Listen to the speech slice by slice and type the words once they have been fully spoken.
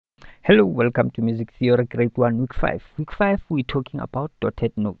Hello, welcome to Music Theory Grade 1 Week 5. Week 5 we're talking about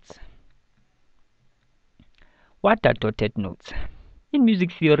dotted notes. What are dotted notes? In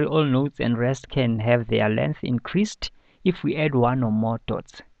music theory, all notes and rest can have their length increased if we add one or more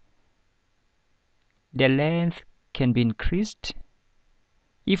dots. The length can be increased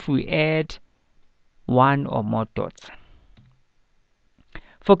if we add one or more dots.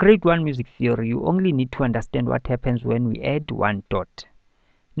 For Grade 1 music theory, you only need to understand what happens when we add one dot.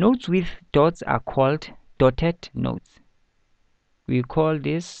 Notes with dots are called dotted notes. We call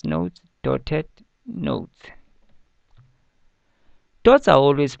these notes dotted notes. Dots are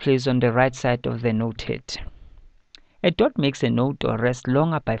always placed on the right side of the note head. A dot makes a note or rest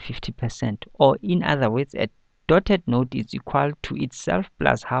longer by 50%, or in other words, a dotted note is equal to itself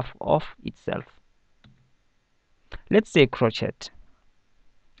plus half of itself. Let's say crochet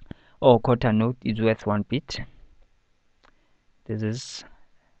or quarter note is worth 1 bit. This is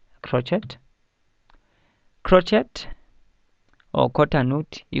crochet. Crochet or quarter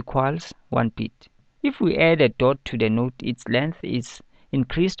note equals 1 bit. If we add a dot to the note, its length is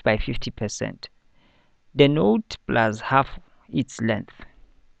increased by 50%. The note plus half its length.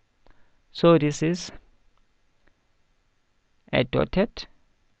 So this is a dotted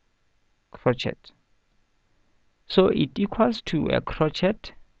crochet. So it equals to a crochet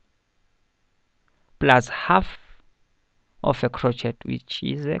plus half of a crochet, which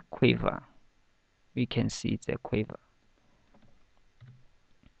is a quiver. We can see it's a quiver.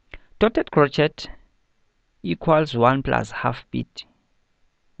 Dotted crochet equals 1 plus half bit,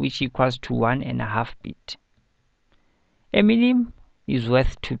 which equals to 1.5 bit. A minim is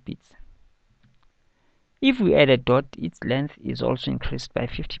worth 2 bits. If we add a dot, its length is also increased by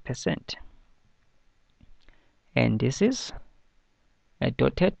 50%. And this is a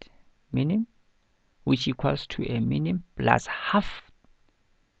dotted minim, which equals to a minim plus half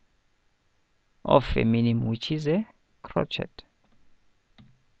of a minim, which is a crochet.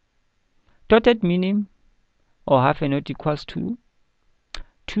 Dotted minim or half a note equals to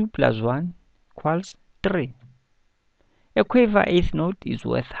 2 plus 1 equals 3. A quiver eighth note is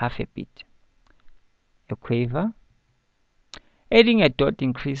worth half a bit. A quiver. Adding a dot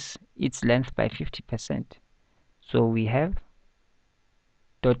increases its length by 50%. So we have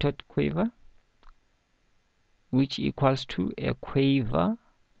dotted quiver, which equals to a quiver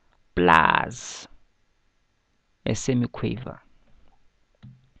plus a semiquaver.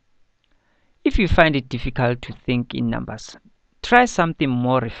 If you find it difficult to think in numbers, try something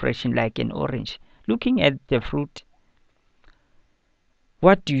more refreshing like an orange. Looking at the fruit,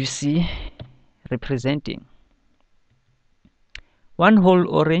 what do you see representing? One whole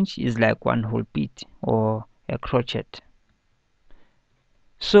orange is like one whole bead or a crochet.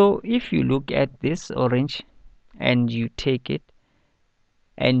 So if you look at this orange and you take it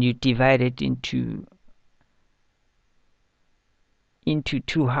and you divide it into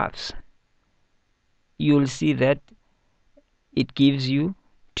two halves, you'll see that it gives you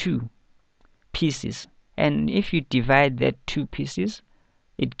 2 pieces, and if you divide that 2 pieces,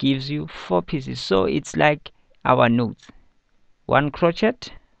 it gives you 4 pieces. So it's like our notes: 1 crochet,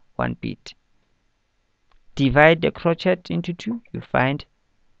 1 bead. Divide the crochet into 2, you find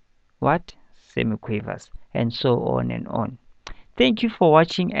what? Semiquavers, and so on and on. Thank you for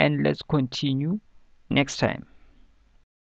watching, and let's continue next time.